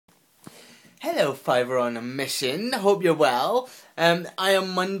Hello, Fiverr on a mission. Hope you're well. I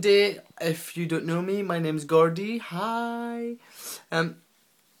am Monday. If you don't know me, my name's Gordy. Hi.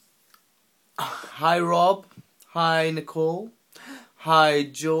 Hi, Rob. Hi, Nicole. Hi,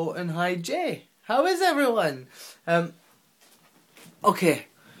 Joe. And hi, Jay. How is everyone? Okay.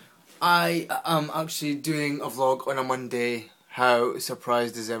 I am actually doing a vlog on a Monday. How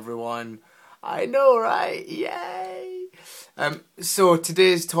surprised is everyone? I know, right? Yay! So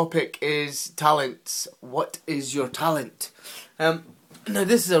today's topic is talents. What is your talent? Now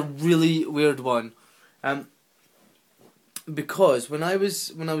this is a really weird one. Because when I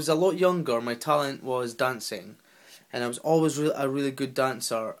was a lot younger, my talent was dancing, and I was always a really good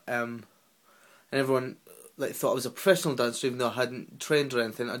dancer. And everyone thought I was a professional dancer, even though I hadn't trained or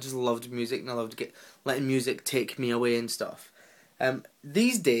anything. I just loved music, and I loved letting music take me away and stuff.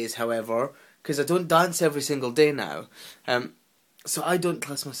 These days, however, because I don't dance every single day now, so I don't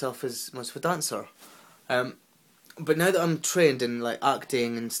class myself as much of a dancer. But now that I'm trained in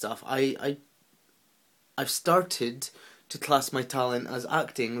acting and stuff, I've started to class my talent as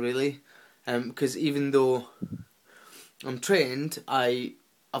acting, really, because even though I'm trained, I've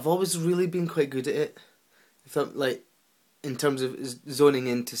always really been quite good at it. In terms of zoning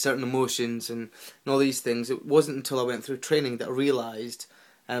into certain emotions and all these things, it wasn't until I went through training that I realised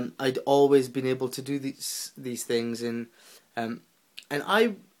I'd always been able to do these things, and I'm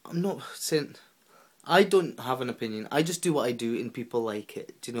not saying I don't have an opinion. I just do what I do, and people like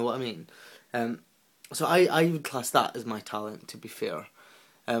it. Do you know what I mean? So I would class that as my talent, to be fair.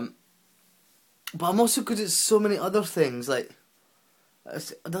 But I'm also good at so many other things.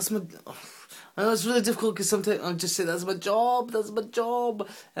 That's my. I know it's really difficult because sometimes I'll just say that's my job. But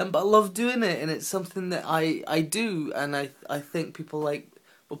I love doing it, and it's something that I do, and I think people like.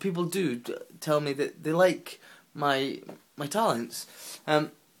 Well, people do tell me that they like my talents.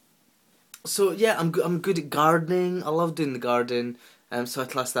 So yeah, I'm good at gardening. I love doing the garden. So I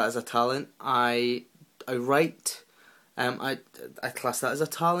class that as a talent. I write. I class that as a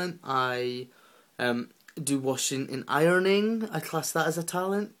talent. I do washing and ironing. I class that as a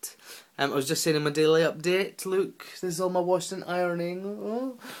talent. I was just saying in my daily update, look, this is all my washing and ironing.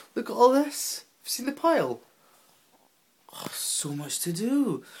 Oh, look at all this. Have you seen the pile? Oh, so much to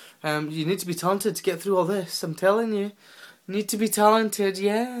do. You need to be talented to get through all this, I'm telling you. You need to be talented,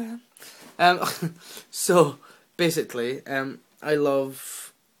 yeah. So, basically, I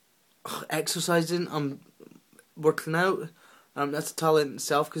love exercising. I'm working out. That's a talent in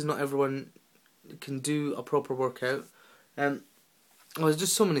itself, because not everyone can do a proper workout. There's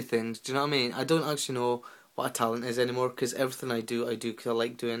just so many things, do you know what I mean? I don't actually know what a talent is anymore, because everything I do because I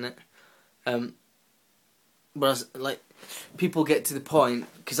like doing it. Whereas, people get to the point,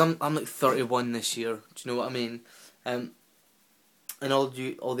 because I'm 31 this year, do you know what I mean? And all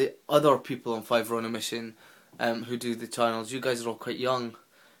the other people on Fiverr on a Mission, who do the channels, you guys are all quite young,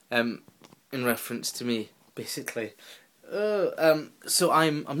 in reference to me, basically. So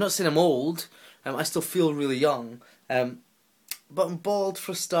I'm not saying I'm old, I still feel really young, but I'm bald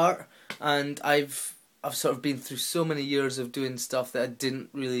for a start, and I've sort of been through so many years of doing stuff that I didn't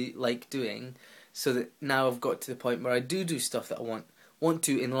really like doing, so that now I've got to the point where I do stuff that I want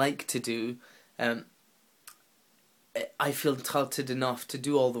to and like to do. I feel talented enough to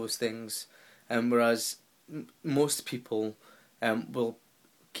do all those things, whereas most people will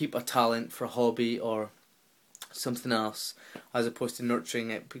keep a talent for a hobby or something else, as opposed to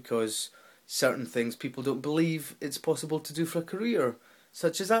nurturing it, because certain things people don't believe it's possible to do for a career,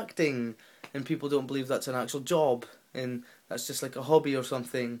 such as acting, and people don't believe that's an actual job, and that's just like a hobby or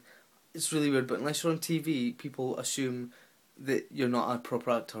something. It's really weird, but unless you're on TV, people assume that you're not a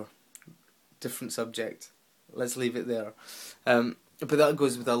proper actor. Different subject. Let's leave it there. But that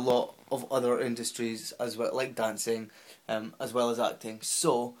goes with a lot of other industries as well, like dancing, as well as acting.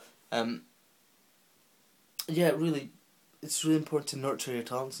 So, yeah, really, it's really important to nurture your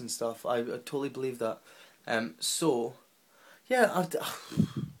talents and stuff. I totally believe that. So, yeah,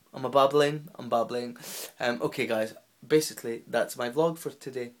 I'm babbling. Okay, guys, basically, that's my vlog for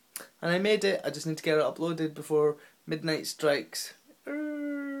today. And I made it. I just need to get it uploaded before midnight strikes.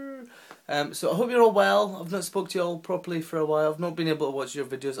 So I hope you're all well. I've not spoke to you all properly for a while. I've not been able to watch your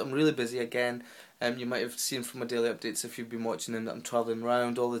videos. I'm really busy again. You might have seen from my daily updates, if you've been watching them, that I'm travelling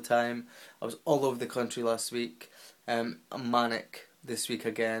around all the time. I was all over the country last week. I'm manic this week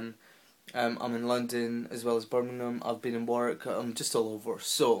again. I'm in London as well as Birmingham. I've been in Warwick. I'm just all over.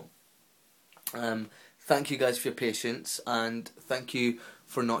 So, thank you guys for your patience, and thank you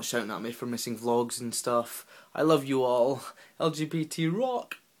for not shouting at me for missing vlogs and stuff. I love you all. LGBT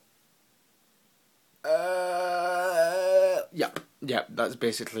rock. Yeah, that's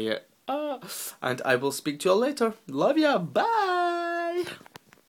basically it. And I will speak to you all later. Love ya. Bye.